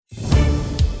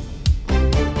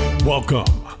Welcome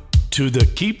to the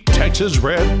Keep Texas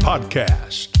Red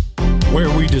podcast, where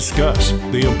we discuss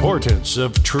the importance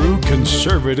of true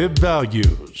conservative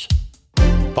values.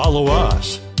 Follow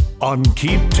us on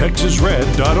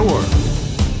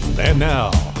keeptexasred.org. And now,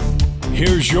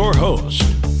 here's your host,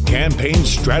 campaign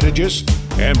strategist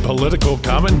and political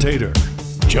commentator,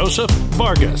 Joseph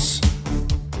Vargas.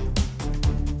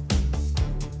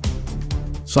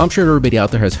 So I'm sure everybody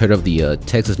out there has heard of the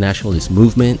Texas Nationalist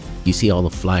movement. You see all the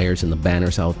flyers and the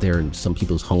banners out there in some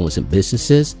people's homes and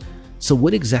businesses. So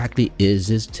what exactly is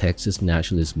this Texas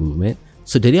Nationalist movement?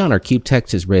 So today on our Keep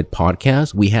Texas Red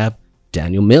podcast, we have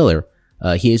Daniel Miller.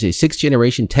 He is a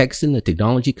sixth-generation Texan, a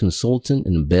technology consultant,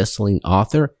 and a best-selling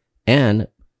author, and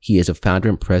he is a founder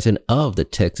and president of the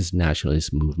Texas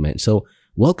Nationalist movement. So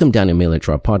welcome, Daniel Miller,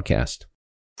 to our podcast.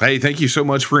 Hey, thank you so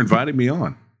much for inviting me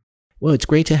on. Well, it's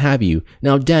great to have you.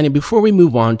 Now, Daniel, before we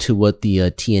move on to what the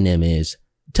TNM is,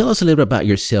 tell us a little bit about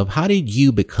yourself. How did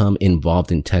you become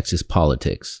involved in Texas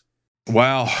politics?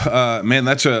 Wow, man,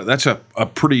 that's a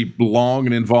pretty long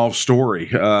and involved story.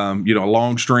 A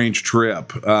long, strange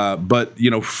trip. But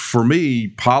for me,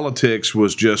 politics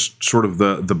was just sort of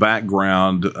the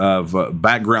background of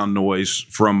background noise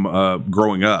from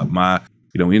growing up.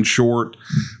 In short,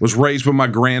 was raised by my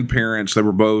grandparents. They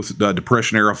were both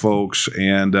Depression era folks,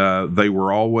 and they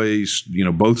were always,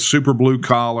 both super blue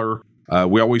collar.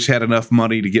 We always had enough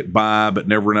money to get by, but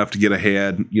never enough to get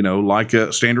ahead, like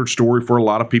a standard story for a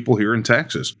lot of people here in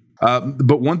Texas.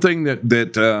 But one thing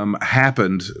that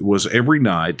happened was every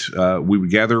night we would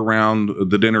gather around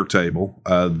the dinner table.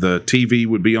 The TV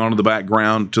would be on in the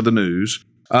background to the news.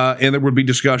 And there would be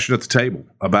discussion at the table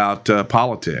about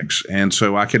politics. And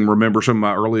so I can remember some of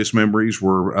my earliest memories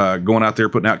were going out there,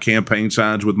 putting out campaign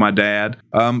signs with my dad.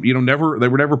 They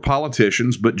were never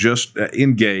politicians, but just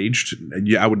engaged.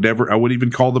 I would even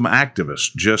call them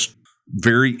activists, just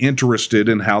very interested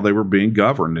in how they were being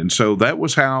governed. And so that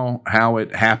was how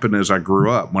it happened as I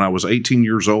grew up. When I was 18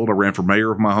 years old, I ran for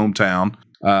mayor of my hometown.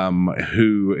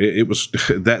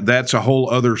 That's a whole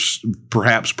other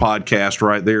perhaps podcast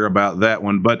right there about that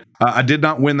one. But I did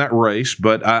not win that race,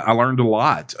 but I learned a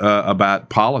lot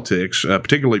about politics,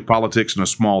 particularly politics in a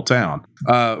small town.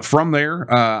 From there,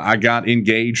 I got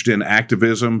engaged in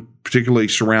activism, particularly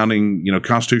surrounding,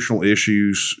 constitutional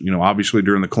issues, obviously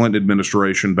during the Clinton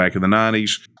administration back in the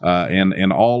 90s,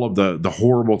 and all of the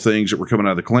horrible things that were coming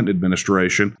out of the Clinton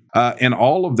administration. And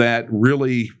all of that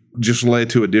really just led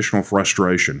to additional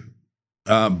frustration.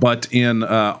 But in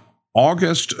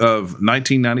August of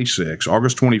 1996,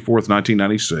 August 24th,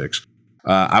 1996,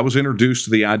 I was introduced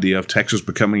to the idea of Texas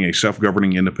becoming a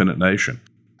self-governing independent nation.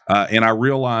 And I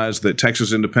realized that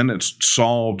Texas independence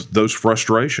solved those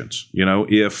frustrations.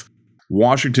 If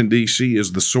Washington, D.C.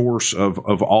 is the source of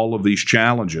all of these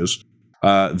challenges,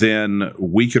 then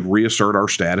we could reassert our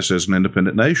status as an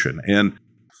independent nation. And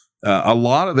a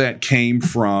lot of that came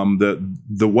from the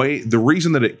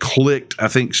reason that it clicked, I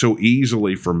think, so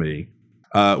easily for me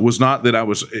was not that I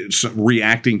was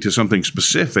reacting to something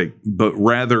specific, but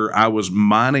rather I was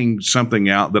mining something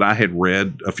out that I had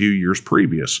read a few years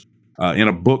previous in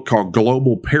a book called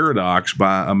Global Paradox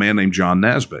by a man named John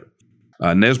Nesbitt.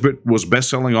 Nesbitt was a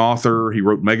best-selling author. He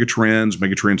wrote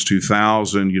Megatrends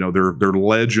 2000. They're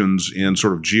legends in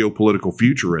sort of geopolitical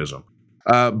futurism.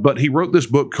 But he wrote this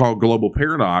book called Global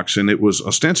Paradox, and it was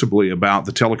ostensibly about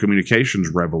the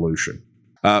telecommunications revolution.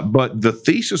 But the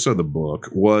thesis of the book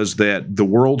was that the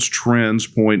world's trends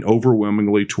point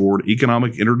overwhelmingly toward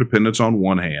economic interdependence on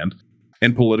one hand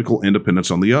and political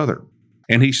independence on the other.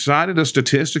 And he cited a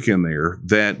statistic in there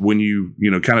that when you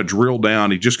kind of drill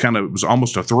down, it was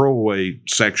almost a throwaway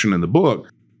section in the book,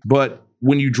 but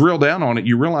when you drill down on it,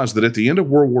 you realize that at the end of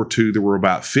World War II, there were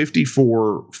about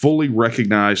 54 fully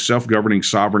recognized self-governing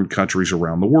sovereign countries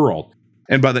around the world.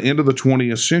 And by the end of the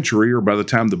 20th century, or by the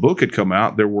time the book had come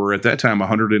out, there were at that time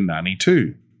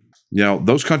 192.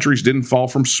 Those countries didn't fall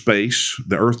from space.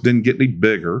 The earth didn't get any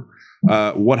bigger.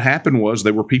 What happened was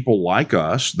they were people like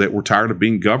us that were tired of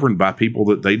being governed by people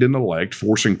that they didn't elect,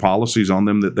 forcing policies on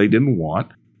them that they didn't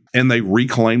want, and they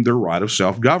reclaimed their right of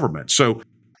self-government. So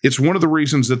it's one of the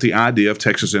reasons that the idea of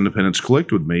Texas independence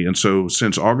clicked with me. And so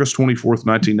since August 24th,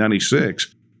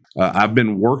 1996, I've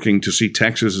been working to see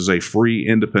Texas as a free,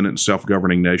 independent,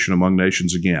 self-governing nation among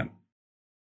nations again.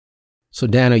 So,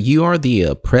 Dana, you are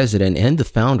the president and the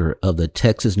founder of the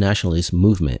Texas Nationalist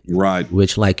movement. Right.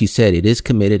 Which, like you said, it is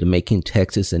committed to making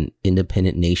Texas an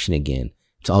independent nation again.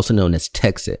 It's also known as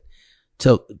TEXIT.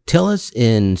 So tell us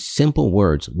in simple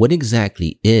words, what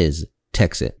exactly is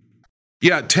TEXIT?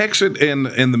 Yeah, TEXIT and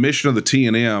the mission of the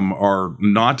TNM are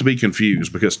not to be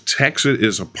confused because TEXIT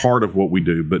is a part of what we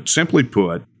do. But simply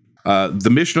put, The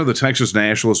mission of the Texas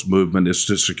Nationalist movement is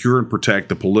to secure and protect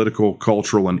the political,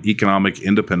 cultural, and economic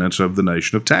independence of the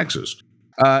nation of Texas.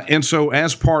 And so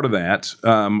as part of that,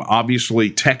 obviously,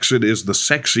 TEXIT is the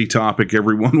sexy topic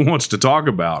everyone wants to talk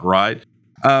about, right?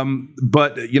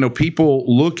 But, people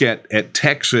look at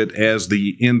TEXIT as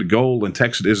the end goal, and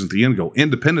TEXIT isn't the end goal.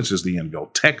 Independence is the end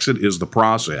goal. TEXIT is the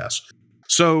process.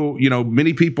 So,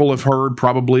 many people have heard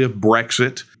probably of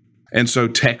Brexit. And so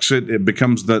TEXIT, it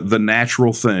becomes the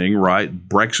natural thing, right?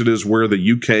 Brexit is where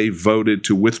the UK voted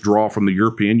to withdraw from the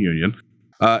European Union.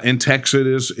 And TEXIT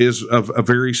is a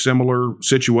very similar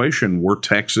situation where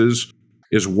Texas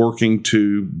is working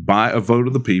to, by a vote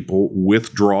of the people,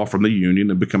 withdraw from the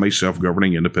Union and become a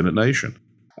self-governing independent nation.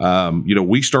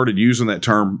 We started using that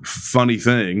term, funny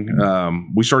thing,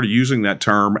 we started using that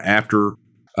term after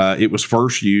it was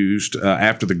first used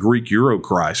after the Greek Euro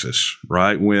crisis,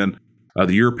 right? When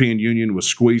the European Union was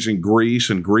squeezing Greece,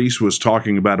 and Greece was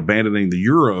talking about abandoning the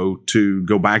euro to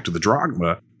go back to the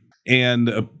drachma.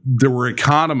 And there were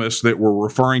economists that were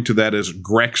referring to that as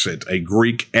Grexit, a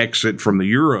Greek exit from the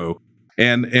euro.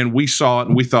 And we saw it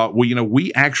and we thought, well,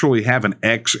 we actually have an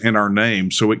X in our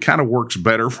name, so it kind of works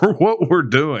better for what we're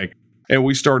doing. And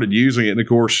we started using it. And of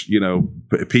course,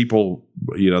 people,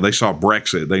 they saw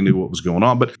Brexit, they knew what was going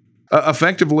on. But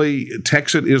effectively,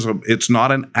 TEXIT it's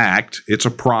not an act, it's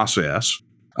a process.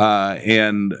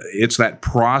 And it's that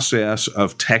process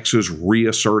of Texas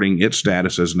reasserting its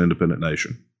status as an independent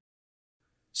nation.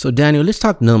 So, Daniel, let's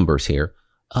talk numbers here.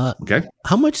 Okay.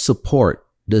 How much support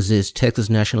does this Texas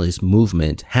Nationalist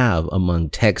movement have among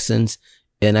Texans?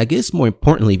 And I guess more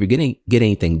importantly, if you're going to get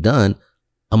anything done,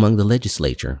 among the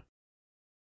legislature?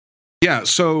 Yeah,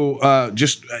 so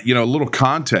just a little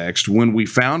context. When we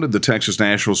founded the Texas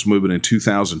Nationalist Movement in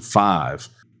 2005,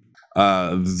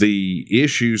 the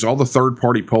issues, all the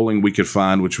third-party polling we could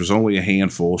find, which was only a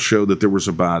handful, showed that there was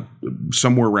about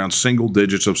somewhere around single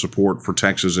digits of support for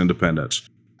Texas independence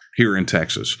here in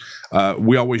Texas.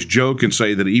 We always joke and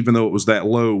say that even though it was that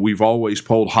low, we've always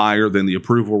polled higher than the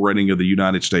approval rating of the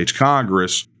United States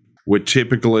Congress, which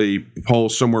typically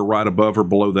polls somewhere right above or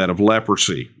below that of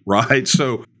leprosy, right?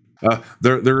 So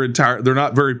they're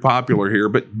not very popular here,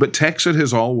 but TEXIT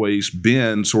has always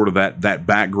been sort of that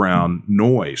background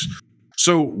noise.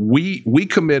 So we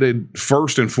committed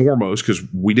first and foremost, because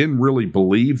we didn't really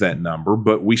believe that number,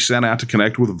 but we set out to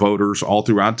connect with voters all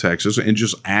throughout Texas and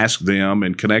just ask them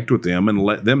and connect with them and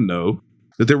let them know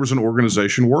that there was an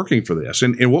organization working for this.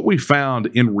 And what we found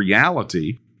in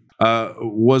reality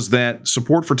was that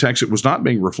support for TEXIT was not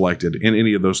being reflected in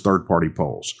any of those third-party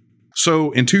polls.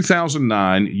 So in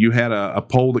 2009, you had a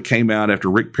poll that came out after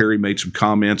Rick Perry made some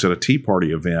comments at a Tea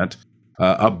Party event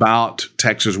about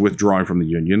Texas withdrawing from the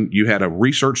Union. You had a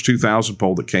Research 2000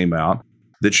 poll that came out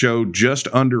that showed just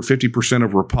under 50%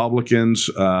 of Republicans,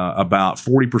 about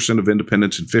 40% of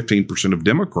independents, and 15% of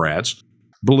Democrats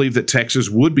believe that Texas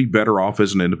would be better off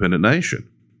as an independent nation.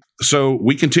 So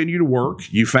we continue to work.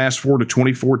 You fast forward to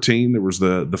 2014, there was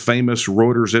the famous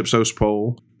Reuters Ipsos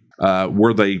poll,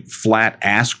 where they flat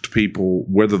asked people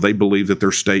whether they believe that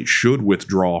their state should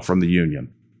withdraw from the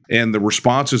Union. And the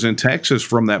responses in Texas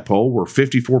from that poll were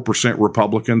 54%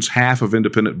 Republicans, half of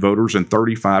independent voters, and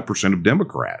 35% of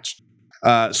Democrats.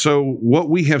 So what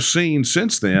we have seen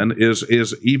since then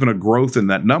is even a growth in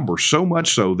that number, so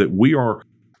much so that we are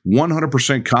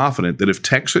 100% confident that if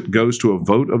TEXIT goes to a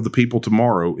vote of the people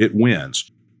tomorrow, it wins.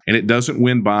 And it doesn't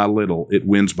win by a little, it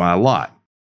wins by a lot.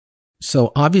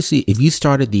 So obviously, if you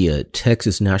started the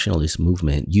Texas Nationalist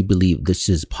movement, you believe this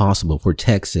is possible for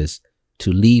Texas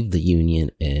to leave the Union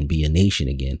and be a nation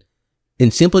again. In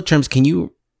simple terms, can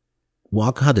you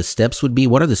walk how the steps would be?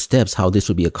 What are the steps how this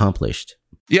would be accomplished?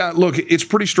 Yeah, look, it's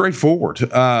pretty straightforward.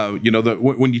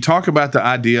 When you talk about the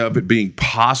idea of it being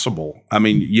possible, I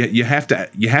mean, you have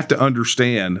to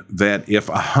understand that if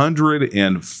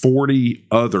 140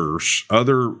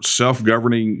 other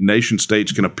self-governing nation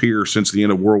states can appear since the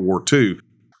end of World War II,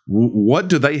 what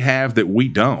do they have that we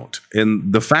don't?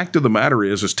 And the fact of the matter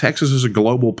is Texas is a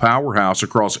global powerhouse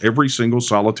across every single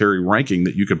solitary ranking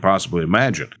that you could possibly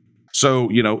imagine. So,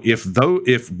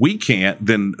 if we can't,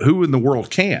 then who in the world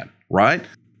can, right?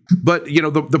 But,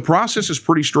 the process is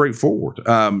pretty straightforward.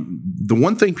 The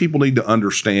one thing people need to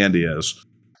understand is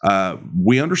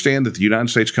we understand that the United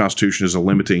States Constitution is a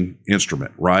limiting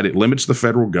instrument, right? It limits the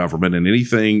federal government, and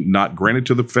anything not granted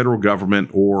to the federal government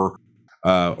or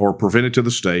prevented to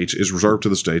the states is reserved to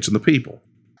the states and the people.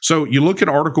 So you look at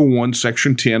Article 1,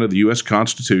 Section 10 of the U.S.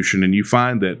 Constitution, and you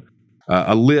find that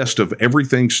a list of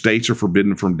everything states are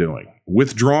forbidden from doing.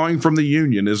 Withdrawing from the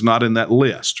Union is not in that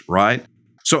list, right?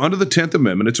 So under the 10th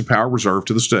Amendment, it's a power reserved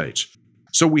to the states.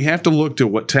 So we have to look to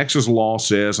what Texas law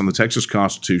says and the Texas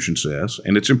Constitution says,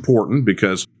 and it's important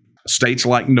because states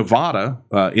like Nevada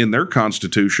in their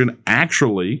Constitution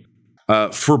actually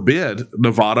forbid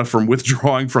Nevada from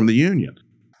withdrawing from the Union.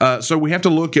 So we have to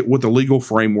look at what the legal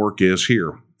framework is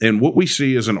here. And what we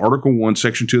see is in Article 1,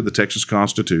 Section 2 of the Texas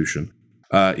Constitution,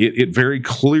 it very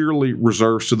clearly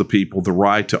reserves to the people the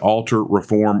right to alter,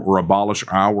 reform, or abolish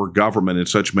our government in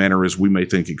such manner as we may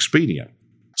think expedient.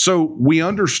 So we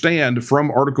understand from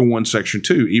Article 1, Section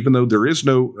 2, even though there is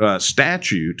no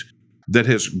statute that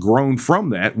has grown from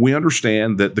that, we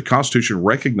understand that the Constitution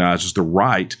recognizes the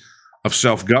right of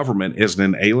self-government as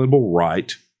an inalienable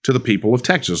right to the people of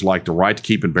Texas, like the right to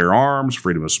keep and bear arms,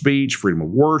 freedom of speech, freedom of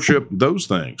worship, those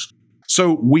things.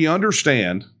 So we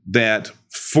understand that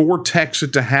for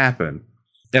TEXIT to happen,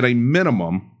 at a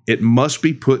minimum, it must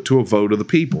be put to a vote of the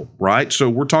people, right? So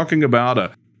we're talking about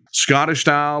a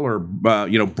Scottish-style or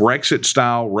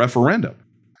Brexit-style referendum.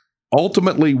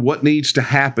 Ultimately, what needs to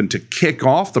happen to kick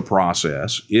off the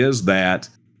process is that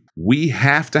we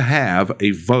have to have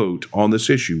a vote on this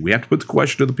issue. We have to put the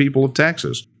question to the people of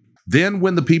Texas. Then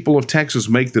when the people of Texas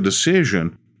make the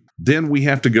decision, then we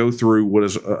have to go through what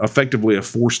is effectively a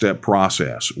four-step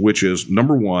process, which is,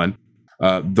 number one,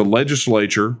 the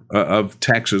legislature of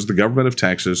Texas, the government of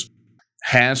Texas,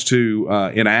 has to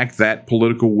enact that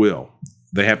political will.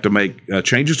 They have to make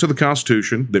changes to the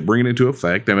Constitution that bring it into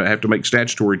effect. They have to make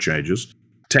statutory changes.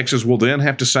 Texas will then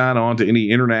have to sign on to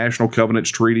any international covenants,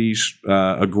 treaties,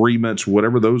 agreements,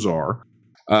 whatever those are,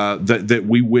 that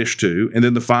we wish to. And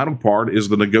then the final part is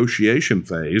the negotiation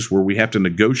phase, where we have to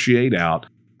negotiate out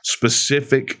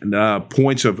specific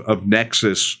points of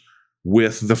nexus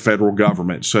with the federal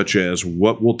government, such as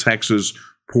what will Texas'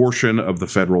 portion of the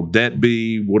federal debt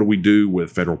be? What do we do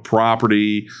with federal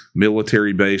property,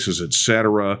 military bases, et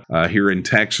cetera, here in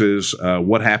Texas?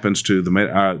 What happens to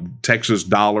the Texas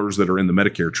dollars that are in the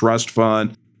Medicare Trust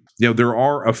Fund? There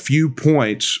are a few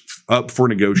points up for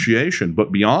negotiation,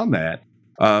 but beyond that,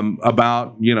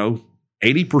 about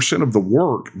 80% of the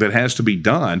work that has to be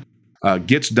done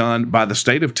gets done by the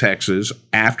state of Texas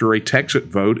after a TEXIT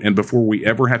vote and before we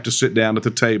ever have to sit down at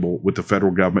the table with the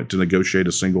federal government to negotiate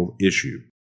a single issue.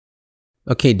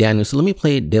 Okay, Daniel, so let me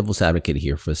play devil's advocate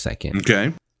here for a second.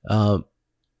 Okay.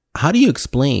 How do you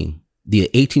explain the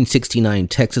 1869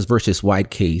 Texas versus White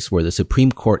case where the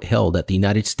Supreme Court held that the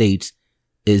United States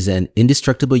is an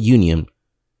indestructible union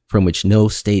from which no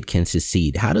state can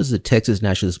secede? How does the Texas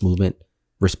Nationalist movement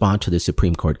respond to the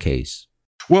Supreme Court case?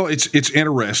 Well, it's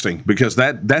interesting because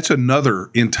that's another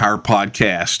entire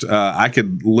podcast. I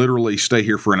could literally stay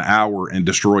here for an hour and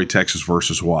destroy Texas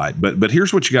versus White. But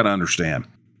here's what you got to understand.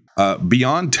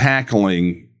 Beyond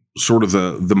tackling sort of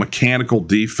the mechanical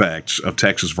defects of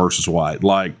Texas versus White,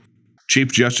 like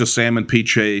Chief Justice Salmon P.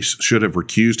 Chase should have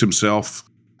recused himself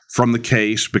from the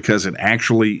case because it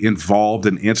actually involved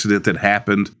an incident that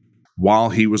happened while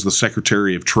he was the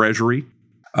Secretary of Treasury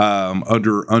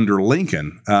under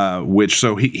Lincoln,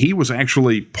 so he was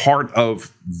actually part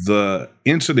of the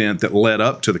incident that led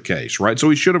up to the case, right? So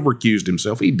he should have recused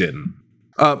himself. He didn't.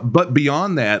 But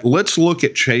beyond that, let's look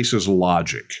at Chase's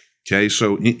logic. Okay,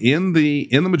 so in the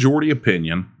majority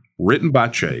opinion written by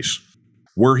Chase,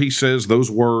 where he says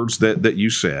those words that you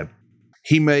said,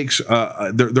 he makes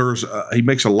he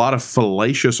makes a lot of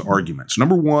fallacious arguments.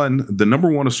 The number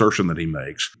one assertion that he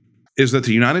makes is that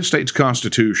the United States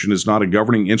Constitution is not a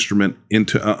governing instrument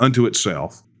unto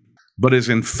itself, but is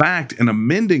in fact an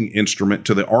amending instrument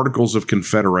to the Articles of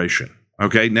Confederation.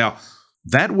 Okay, now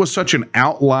that was such an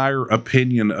outlier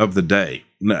opinion of the day.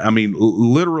 I mean,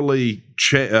 literally,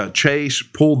 Chase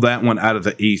pulled that one out of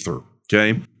the ether.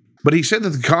 Okay, but he said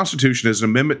that the Constitution is an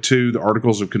amendment to the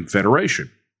Articles of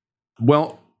Confederation.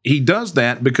 Well, he does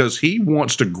that because he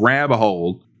wants to grab a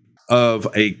hold of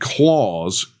a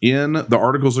clause in the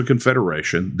Articles of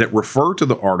Confederation that refer to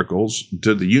the Articles,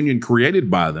 to the union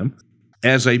created by them,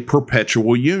 as a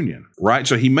perpetual union, right?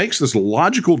 So he makes this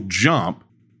logical jump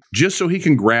just so he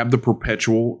can grab the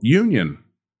perpetual union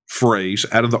phrase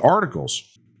out of the Articles.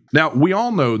 Now, we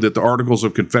all know that the Articles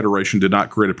of Confederation did not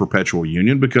create a perpetual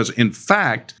union because, in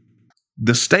fact,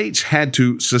 the states had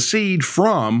to secede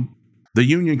from the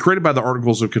union created by the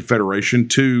Articles of Confederation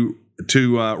to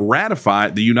ratify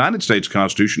the United States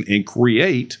Constitution and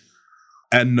create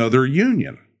another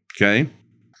union, okay?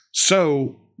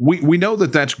 So we know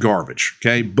that that's garbage,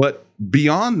 okay? But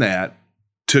beyond that,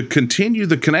 to continue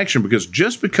the connection, because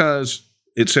just because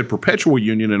it said perpetual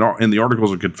union in the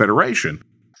Articles of Confederation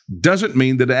doesn't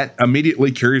mean that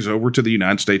immediately carries over to the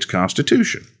United States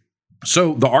Constitution.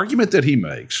 So the argument that he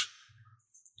makes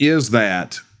is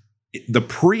that the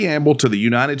preamble to the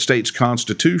United States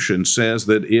Constitution says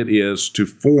that it is to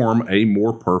form a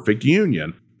more perfect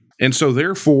union. And so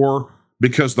therefore,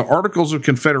 because the Articles of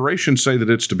Confederation say that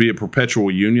it's to be a perpetual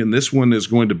union, this one is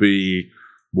going to be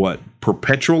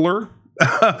perpetualer?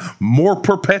 More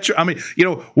perpetual. I mean,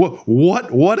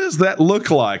 what does that look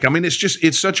like? I mean,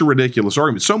 it's such a ridiculous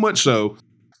argument. So much so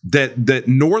that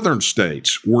northern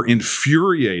states were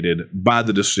infuriated by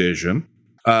the decision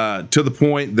to the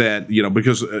point that,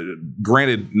 because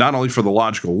granted, not only for the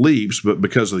logical leaps, but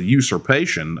because of the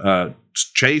usurpation,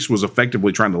 Chase was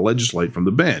effectively trying to legislate from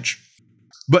the bench.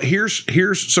 But here's what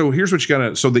you got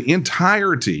to. So the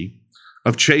entirety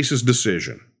of Chase's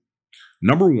decision,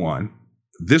 number one,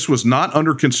 this was not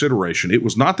under consideration. It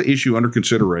was not the issue under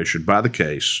consideration by the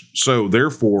case. So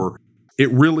therefore,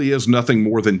 it really is nothing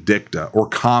more than dicta or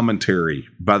commentary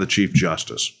by the Chief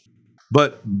Justice.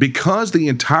 But because the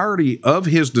entirety of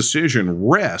his decision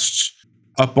rests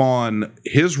upon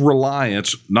his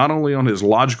reliance not only on his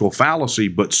logical fallacy,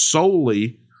 but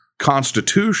solely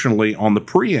constitutionally on the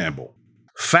preamble.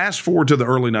 Fast forward to the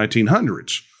early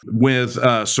 1900s with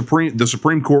the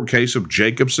Supreme Court case of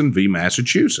Jacobson v.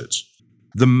 Massachusetts.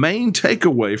 The main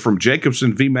takeaway from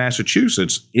Jacobson v.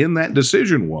 Massachusetts in that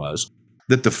decision was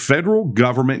that the federal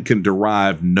government can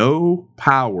derive no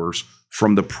powers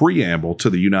from the preamble to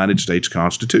the United States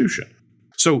Constitution.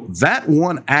 So that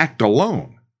one act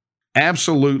alone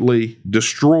absolutely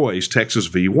destroys Texas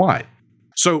v. White.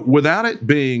 So without it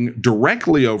being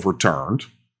directly overturned,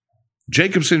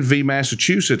 Jacobson v.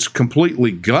 Massachusetts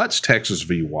completely guts Texas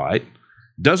v. White,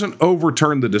 doesn't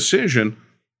overturn the decision,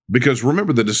 because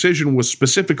remember, the decision was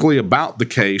specifically about the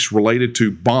case related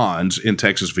to bonds in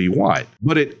Texas v. White.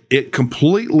 But it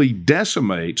completely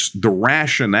decimates the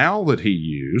rationale that he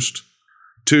used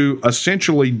to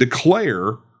essentially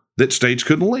declare that states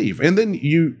couldn't leave. And then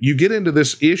you get into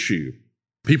this issue.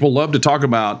 People love to talk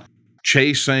about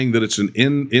Chase saying that it's an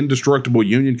indestructible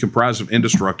union comprised of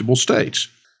indestructible states.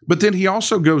 But then he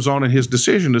also goes on in his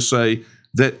decision to say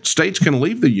that states can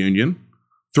leave the union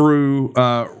through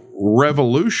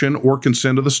revolution or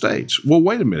consent of the states. Well,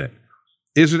 wait a minute.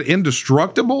 Is it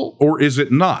indestructible or is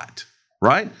it not?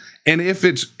 Right? And if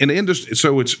it's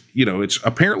it's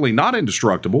apparently not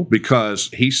indestructible because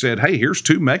he said, hey, here's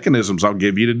two mechanisms I'll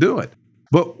give you to do it.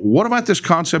 But what about this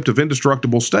concept of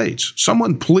indestructible states?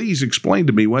 Someone please explain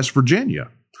to me West Virginia.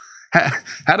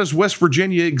 How does West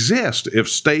Virginia exist if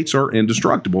states are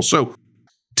indestructible? So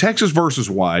Texas versus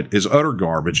White is utter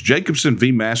garbage. Jacobson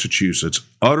v. Massachusetts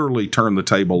utterly turned the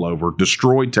table over,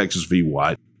 destroyed Texas v.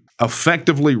 White,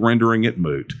 effectively rendering it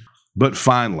moot. But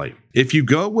finally, if you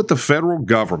go with the federal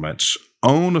government's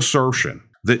own assertion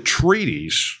that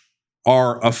treaties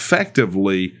are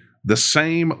effectively the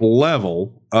same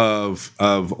level of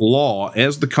law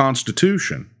as the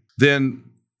Constitution, then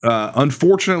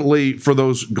unfortunately for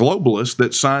those globalists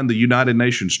that signed the United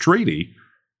Nations Treaty,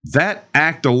 that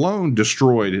act alone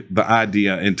destroyed the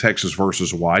idea in Texas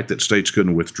versus White that states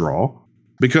couldn't withdraw,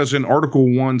 because in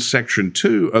Article 1, Section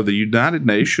 2 of the United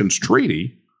Nations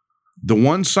Treaty, the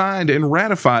one signed and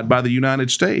ratified by the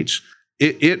United States,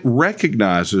 it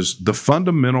recognizes the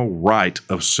fundamental right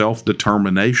of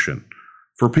self-determination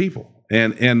for people.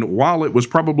 And while it was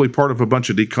probably part of a bunch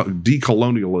of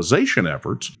decolonialization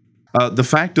efforts, the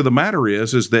fact of the matter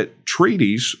is that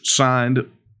treaties signed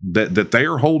that they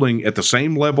are holding at the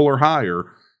same level or higher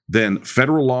than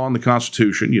federal law and the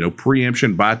Constitution,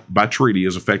 preemption by treaty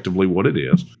is effectively what it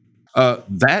is.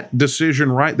 That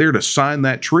decision right there to sign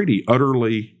that treaty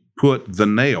utterly put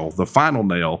the final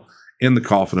nail in the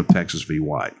coffin of Texas v.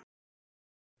 White.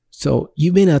 So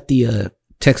you've been at the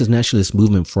Texas Nationalist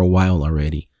movement for a while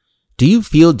already. Do you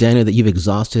feel, Daniel, that you've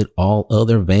exhausted all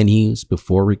other venues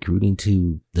before recruiting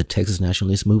to the Texas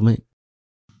Nationalist movement?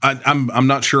 I'm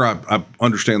not sure I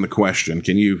understand the question.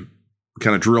 Can you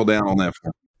kind of drill down on that for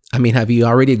me? I mean, have you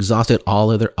already exhausted all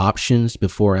other options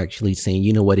before actually saying,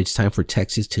 you know what, it's time for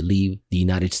Texas to leave the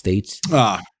United States?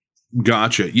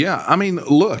 Gotcha. Yeah. I mean,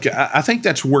 look, I think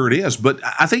that's where it is, but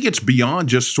I think it's beyond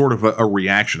just sort of a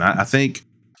reaction. I think,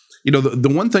 the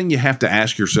one thing you have to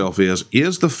ask yourself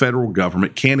is the federal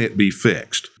government, can it be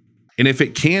fixed? And if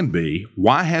it can be,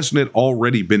 why hasn't it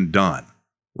already been done?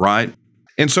 Right?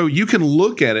 And so you can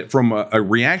look at it from a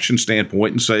reaction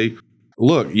standpoint and say,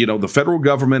 look, the federal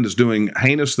government is doing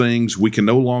heinous things. We can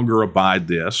no longer abide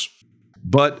this.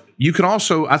 But you can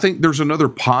also, I think there's another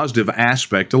positive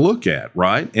aspect to look at,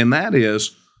 right? And that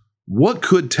is, what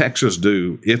could Texas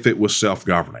do if it was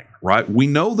self-governing, right? We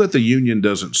know that the union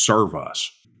doesn't serve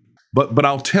us. But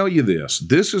I'll tell you this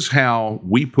is how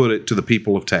we put it to the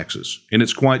people of Texas. And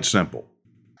it's quite simple.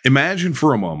 Imagine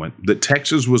for a moment that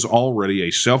Texas was already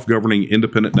a self-governing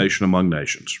independent nation among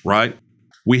nations, right?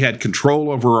 We had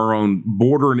control over our own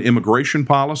border and immigration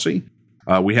policy.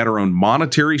 We had our own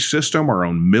monetary system, our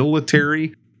own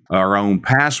military, our own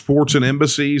passports and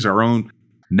embassies, our own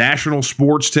national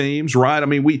sports teams, right? I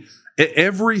mean,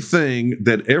 everything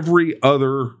that every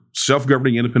other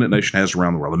self-governing independent nation has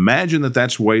around the world. Imagine that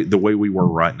that's the way we were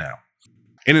right now.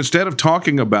 And instead of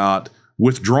talking about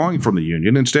withdrawing from the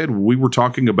Union, instead we were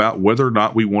talking about whether or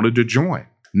not we wanted to join.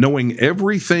 Knowing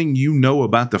everything you know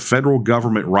about the federal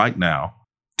government right now,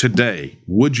 today,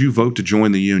 would you vote to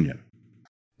join the Union?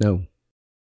 No.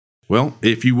 Well,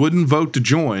 if you wouldn't vote to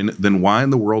join, then why in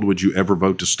the world would you ever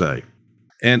vote to stay?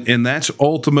 And that's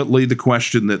ultimately the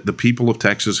question that the people of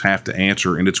Texas have to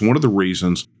answer. And it's one of the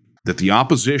reasons that the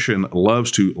opposition loves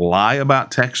to lie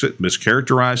about TEXIT,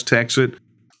 mischaracterize TEXIT,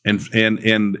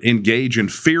 and engage in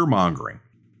fear-mongering.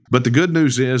 But the good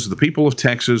news is the people of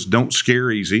Texas don't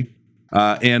scare easy.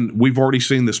 And we've already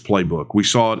seen this playbook. We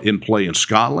saw it in play in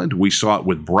Scotland. We saw it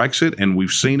with Brexit, and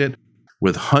we've seen it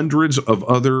with hundreds of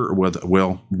other,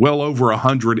 well over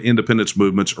 100 independence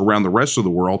movements around the rest of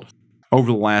the world over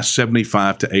the last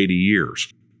 75 to 80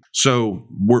 years. So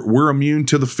we're immune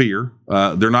to the fear.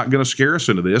 They're not going to scare us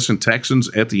into this. And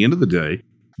Texans, at the end of the day,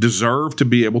 deserve to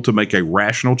be able to make a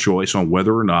rational choice on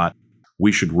whether or not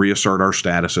we should reassert our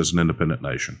status as an independent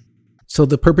nation. So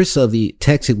the purpose of the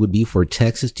TEXIT would be for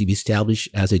Texas to be established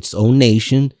as its own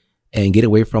nation and get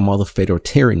away from all the federal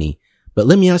tyranny. But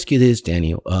let me ask you this,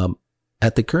 Daniel.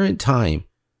 At the current time,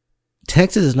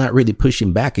 Texas is not really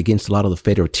pushing back against a lot of the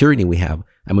federal tyranny we have.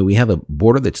 I mean, we have a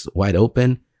border that's wide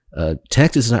open.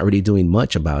 Texas is not really doing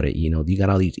much about it. You know, you got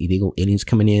all these illegal aliens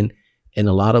coming in, and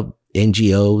a lot of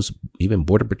NGOs, even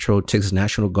Border Patrol, Texas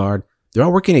National Guard, they're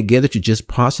all working together to just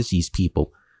process these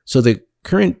people. So the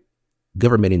current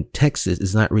government in Texas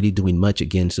is not really doing much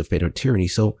against the federal tyranny.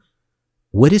 So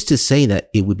what is to say that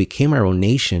if we became our own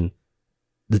nation,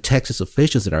 the Texas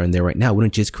officials that are in there right now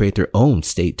wouldn't just create their own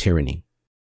state tyranny?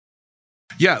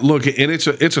 Yeah, look, and it's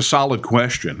a solid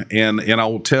question, and I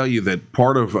will tell you that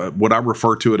part of what I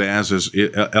refer to it as is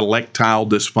electile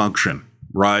dysfunction,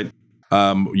 right?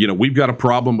 We've got a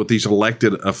problem with these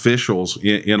elected officials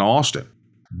in Austin,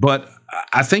 but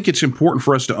I think it's important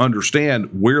for us to understand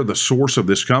where the source of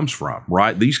this comes from,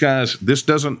 right? These guys,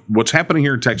 what's happening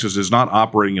here in Texas is not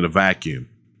operating in a vacuum.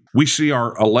 We see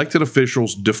our elected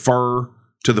officials defer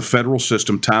to the federal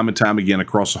system time and time again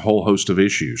across a whole host of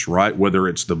issues, right? Whether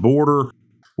it's the border,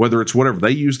 whether it's whatever,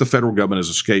 they use the federal government as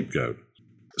a scapegoat.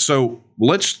 So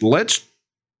let's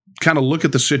kind of look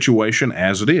at the situation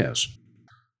as it is.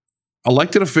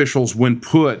 Elected officials, when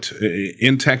put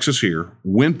in Texas here,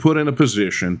 when put in a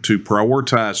position to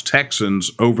prioritize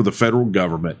Texans over the federal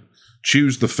government,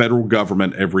 choose the federal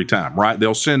government every time, right?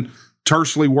 They'll send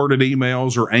tersely worded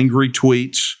emails or angry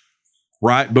tweets,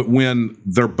 right? But when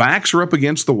their backs are up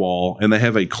against the wall and they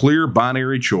have a clear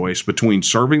binary choice between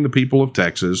serving the people of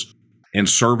Texas and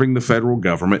serving the federal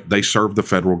government, they serve the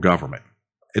federal government.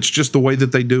 It's just the way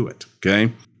that they do it,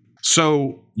 okay?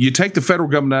 So you take the federal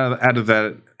government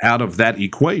out of that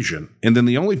equation, and then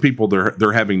the only people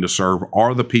they're having to serve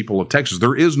are the people of Texas.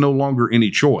 There is no longer any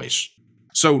choice.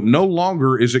 So no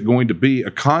longer is it going to be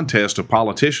a contest of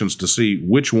politicians to see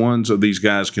which ones of these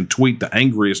guys can tweet the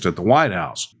angriest at the White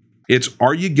House. It's,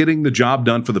 are you getting the job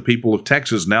done for the people of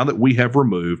Texas now that we have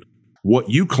removed what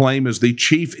you claim is the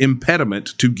chief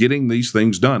impediment to getting these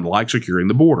things done, like securing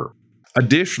the border?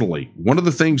 Additionally, one of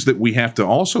the things that we have to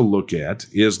also look at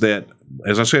is that,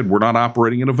 as I said, we're not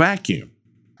operating in a vacuum.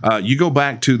 You go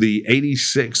back to the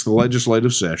 86th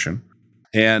legislative session,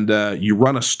 and you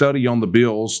run a study on the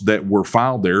bills that were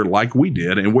filed there like we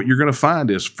did, and what you're going to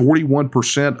find is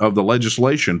 41% of the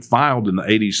legislation filed in the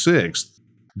 86th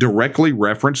directly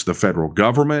reference the federal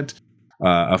government,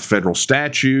 a federal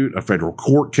statute, a federal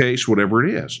court case, whatever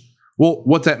it is. Well,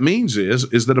 what that means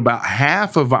is that about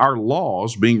half of our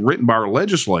laws being written by our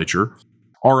legislature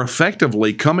are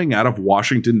effectively coming out of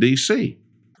Washington, D.C.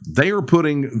 They are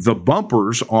putting the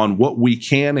bumpers on what we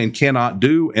can and cannot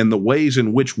do and the ways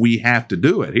in which we have to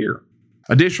do it here.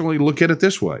 Additionally, look at it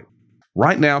this way.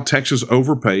 Right now, Texas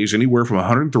overpays anywhere from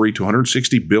 $103 to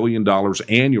 $160 billion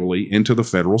annually into the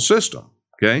federal system.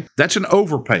 Okay, that's an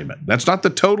overpayment. That's not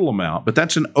the total amount, but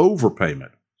that's an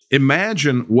overpayment.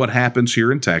 Imagine what happens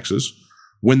here in Texas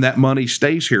when that money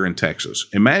stays here in Texas.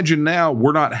 Imagine now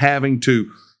we're not having to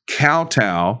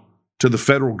kowtow to the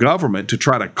federal government to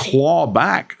try to claw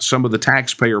back some of the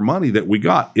taxpayer money that we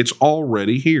got. It's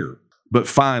already here. But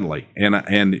finally,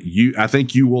 I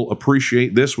think you will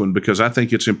appreciate this one because I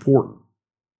think it's important.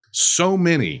 So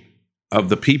many of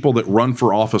the people that run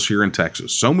for office here in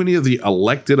Texas, so many of the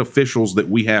elected officials that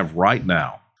we have right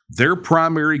now, their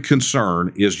primary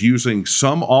concern is using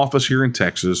some office here in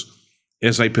Texas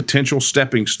as a potential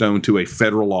stepping stone to a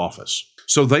federal office.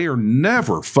 So they are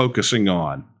never focusing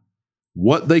on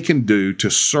what they can do to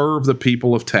serve the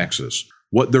people of Texas.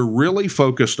 What they're really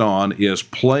focused on is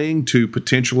playing to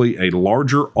potentially a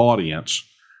larger audience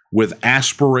with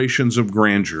aspirations of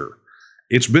grandeur.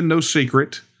 It's been no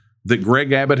secret that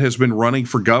Greg Abbott has been running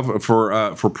for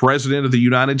president of the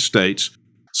United States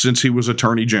since he was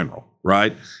attorney general,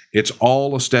 right? It's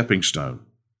all a stepping stone.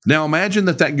 Now imagine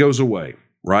that goes away,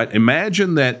 right?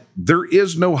 Imagine that there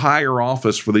is no higher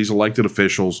office for these elected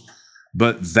officials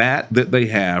but that they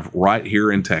have right here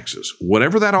in Texas.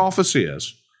 Whatever that office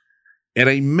is, at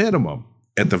a minimum,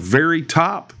 at the very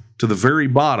top to the very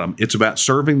bottom, it's about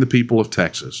serving the people of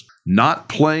Texas, not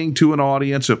playing to an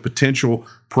audience of potential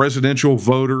presidential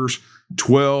voters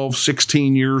 12,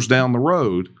 16 years down the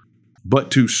road,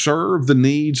 but to serve the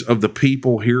needs of the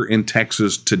people here in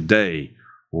Texas today,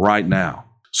 right now.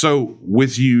 So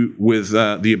with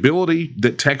the ability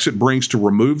that TEXIT brings to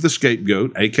remove the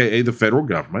scapegoat, aka the federal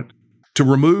government, to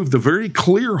remove the very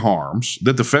clear harms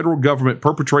that the federal government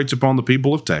perpetrates upon the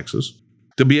people of Texas,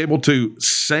 to be able to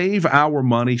save our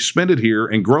money, spend it here,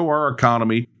 and grow our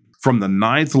economy from the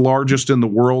 9th largest in the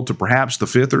world to perhaps the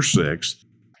 5th or 6th,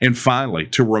 and finally,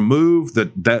 to remove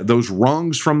those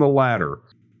rungs from the ladder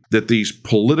that these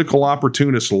political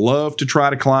opportunists love to try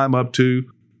to climb up to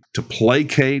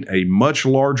placate a much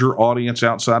larger audience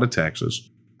outside of Texas.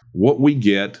 What we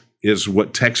get is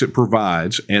what TEXIT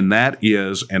provides, and that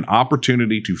is an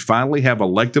opportunity to finally have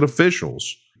elected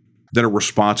officials that are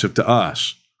responsive to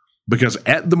us. Because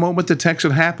at the moment that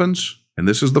TEXIT happens, and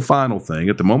this is the final thing,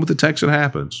 at the moment that TEXIT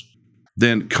happens,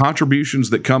 then contributions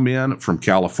that come in from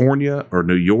California or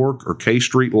New York or K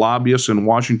Street lobbyists in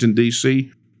Washington,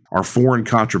 D.C. are foreign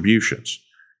contributions.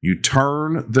 You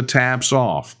turn the taps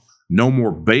off. No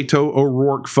more Beto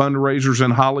O'Rourke fundraisers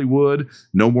in Hollywood.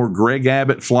 No more Greg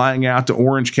Abbott flying out to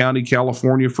Orange County,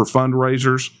 California for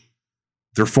fundraisers.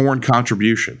 They're foreign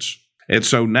contributions. And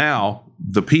so now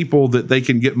the people that they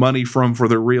can get money from for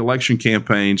their reelection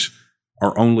campaigns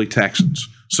are only Texans.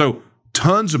 So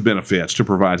tons of benefits to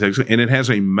provide Texas, and it has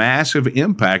a massive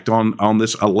impact on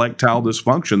this electoral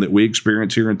dysfunction that we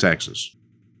experience here in Texas.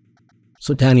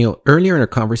 So Daniel, earlier in our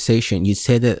conversation, you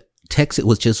said that TEXIT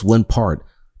was just one part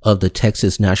of the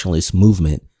Texas Nationalist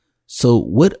movement. So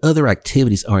what other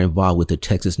activities are involved with the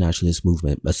Texas Nationalist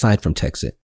movement aside from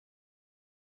TEXIT?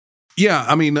 Yeah,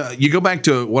 I mean, you go back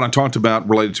to what I talked about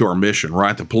related to our mission,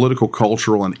 right? The political,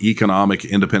 cultural, and economic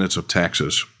independence of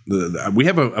Texas. We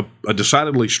have a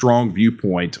decidedly strong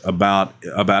viewpoint about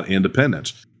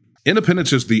independence.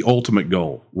 Independence is the ultimate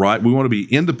goal, right? We want to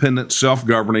be independent,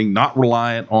 self-governing, not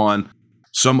reliant on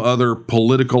some other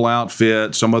political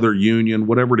outfit, some other union,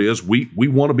 whatever it is. We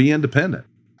want to be independent.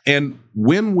 And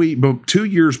when 2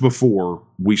 years before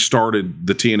we started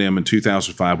the TNM in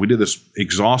 2005, we did this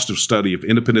exhaustive study of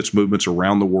independence movements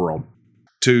around the world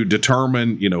to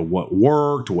determine, what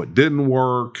worked, what didn't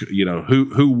work,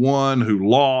 who won, who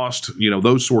lost,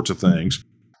 those sorts of things.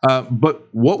 But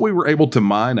what we were able to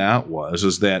mine out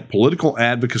is that political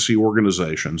advocacy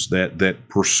organizations that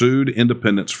pursued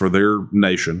independence for their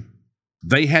nation,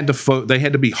 they had to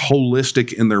be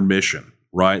holistic in their mission,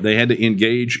 right? They had to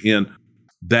engage in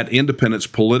that independence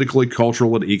politically,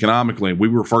 culturally, and economically. And we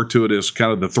refer to it as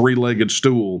kind of the three-legged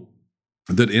stool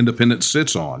that independence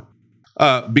sits on.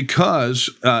 Because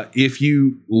if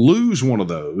you lose one of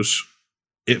those,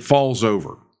 it falls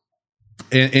over.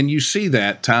 And you see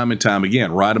that time and time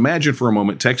again, right? Imagine for a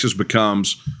moment Texas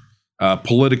becomes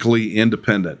politically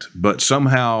independent, but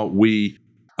somehow we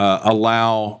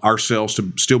allow ourselves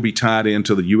to still be tied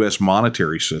into the U.S.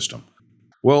 monetary system.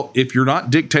 Well, if you're not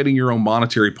dictating your own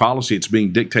monetary policy, it's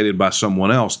being dictated by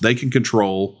someone else. They can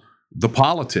control the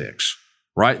politics,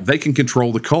 right? They can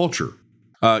control the culture.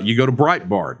 You go to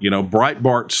Breitbart.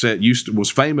 Breitbart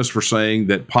was famous for saying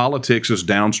that politics is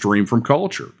downstream from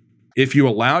culture. If you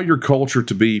allow your culture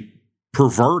to be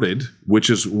perverted, which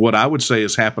is what I would say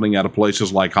is happening out of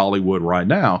places like Hollywood right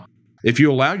now, if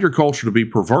you allow your culture to be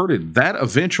perverted, that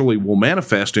eventually will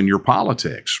manifest in your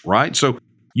politics, right? So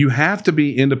you have to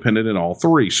be independent in all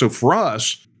three. So for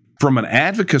us, from an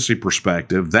advocacy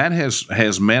perspective, that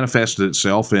has manifested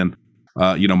itself in,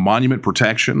 monument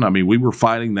protection. I mean, we were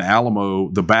fighting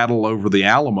the battle over the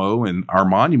Alamo and our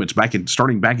monuments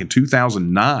starting back in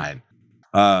 2009.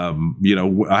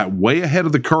 Way ahead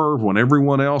of the curve when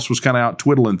everyone else was kind of out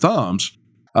twiddling thumbs.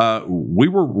 We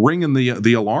were ringing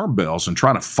the alarm bells and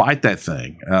trying to fight that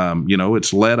thing.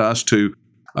 It's led us to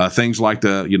things like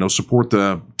support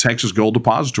the Texas Gold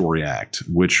Depository Act,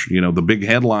 which, the big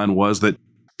headline was that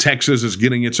Texas is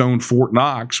getting its own Fort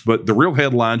Knox, but the real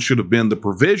headline should have been the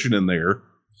provision in there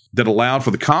that allowed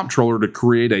for the comptroller to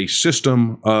create a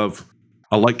system of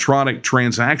electronic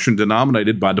transaction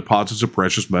denominated by deposits of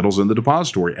precious metals in the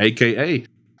depository, aka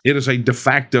it is a de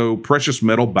facto precious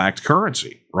metal backed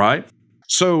currency, right?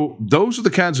 So those are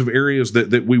the kinds of areas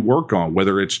that we work on,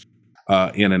 whether it's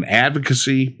in an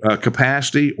advocacy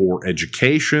capacity or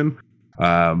education.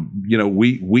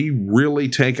 We really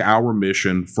take our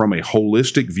mission from a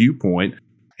holistic viewpoint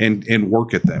and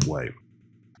work it that way.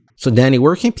 So, Danny,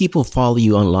 where can people follow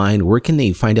you online? Where can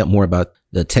they find out more about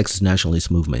the Texas Nationalist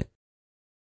movement?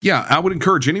 Yeah, I would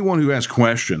encourage anyone who has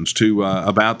questions to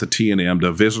about the TNM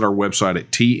to visit our website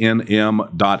at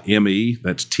tnm.me.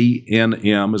 That's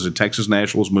TNM as in Texas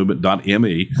Nationalist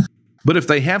Movement.me. But if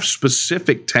they have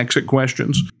specific TEXIT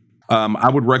questions, I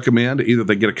would recommend either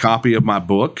they get a copy of my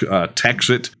book,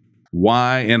 TEXIT,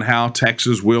 Why and How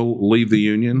Texas Will Leave the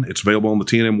Union. It's available on the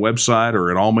TNM website or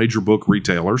at all major book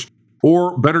retailers.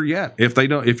 Or better yet, if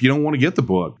you don't want to get the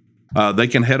book, they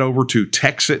can head over to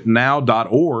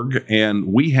texitnow.org, and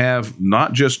we have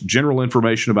not just general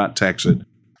information about TEXIT,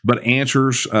 but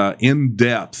answers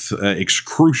in-depth,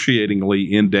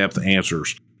 excruciatingly in-depth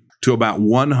answers to about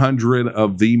 100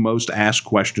 of the most asked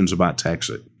questions about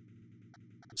TEXIT.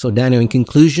 So, Daniel, in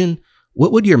conclusion,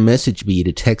 what would your message be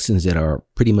to Texans that are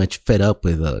pretty much fed up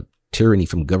with tyranny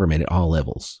from government at all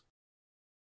levels?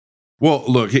 Well,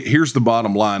 look, here's the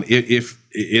bottom line. If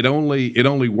it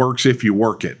only works if you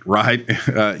work it, right?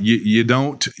 You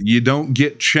don't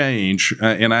get change.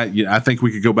 And I think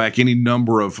we could go back. Any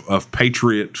number of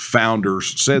patriot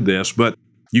founders said this, but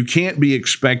you can't be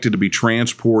expected to be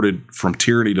transported from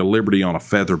tyranny to liberty on a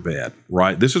feather bed,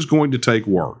 right? This is going to take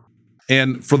work.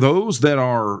 And for those that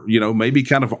are, maybe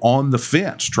kind of on the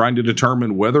fence, trying to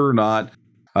determine whether or not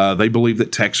they believe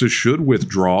that Texas should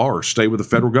withdraw or stay with the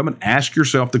federal government, ask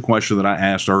yourself the question that I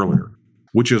asked earlier,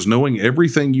 which is, knowing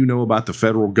everything you know about the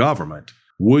federal government,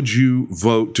 would you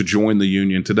vote to join the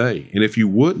union today? And if you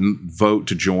wouldn't vote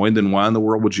to join, then why in the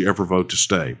world would you ever vote to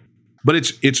stay? But I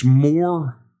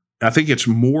think it's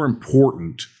more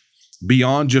important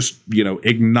beyond just,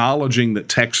 acknowledging that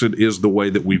Texas is the way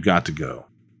that we've got to go.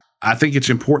 I think it's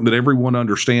important that everyone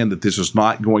understand that this is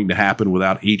not going to happen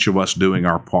without each of us doing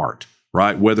our part.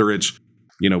 Right? Whether it's,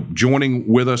 joining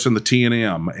with us in the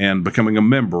TNM and becoming a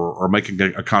member or making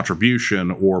a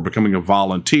contribution or becoming a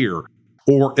volunteer,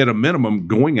 or at a minimum,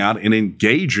 going out and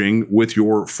engaging with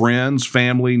your friends,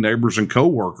 family, neighbors, and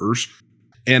coworkers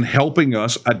and helping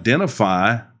us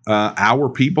identify our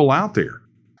people out there.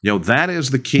 That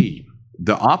is the key.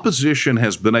 The opposition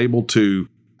has been able to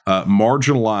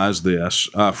marginalize this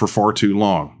for far too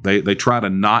long. They try to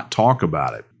not talk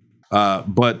about it.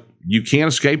 But you can't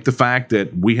escape the fact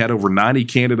that we had over 90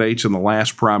 candidates in the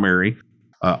last primary.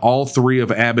 All three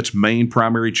of Abbott's main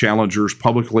primary challengers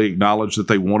publicly acknowledged that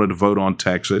they wanted to vote on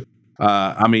TEXIT.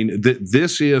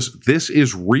 This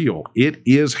is real. It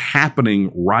is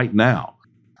happening right now.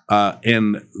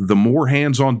 And the more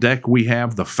hands on deck we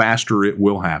have, the faster it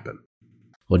will happen.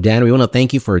 Well, Dan, we want to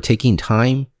thank you for taking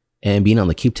time and being on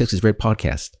the Keep Texas Red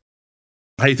podcast.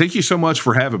 Hey, thank you so much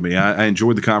for having me. I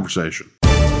enjoyed the conversation.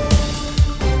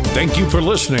 Thank you for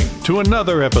listening to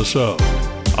another episode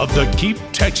of the Keep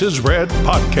Texas Red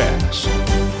podcast.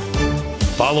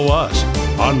 Follow us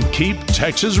on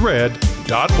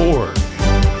keeptexasred.org.